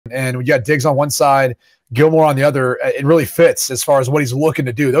And when you got Diggs on one side, Gilmore on the other, it really fits as far as what he's looking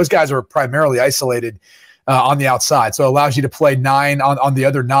to do. Those guys are primarily isolated on the outside, so it allows you to play 9 on the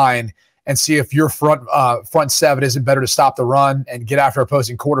other 9 and see if your front 7 isn't better to stop the run and get after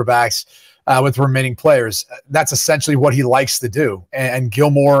opposing quarterbacks with remaining players. That's essentially what he likes to do, and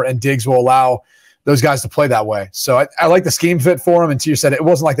Gilmore and Diggs will allow those guys to play that way. So I like the scheme fit for him, and you said it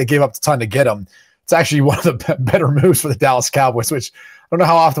wasn't like they gave up a ton to get him. It's actually one of the better moves for the Dallas Cowboys, which I don't know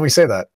how often we say that.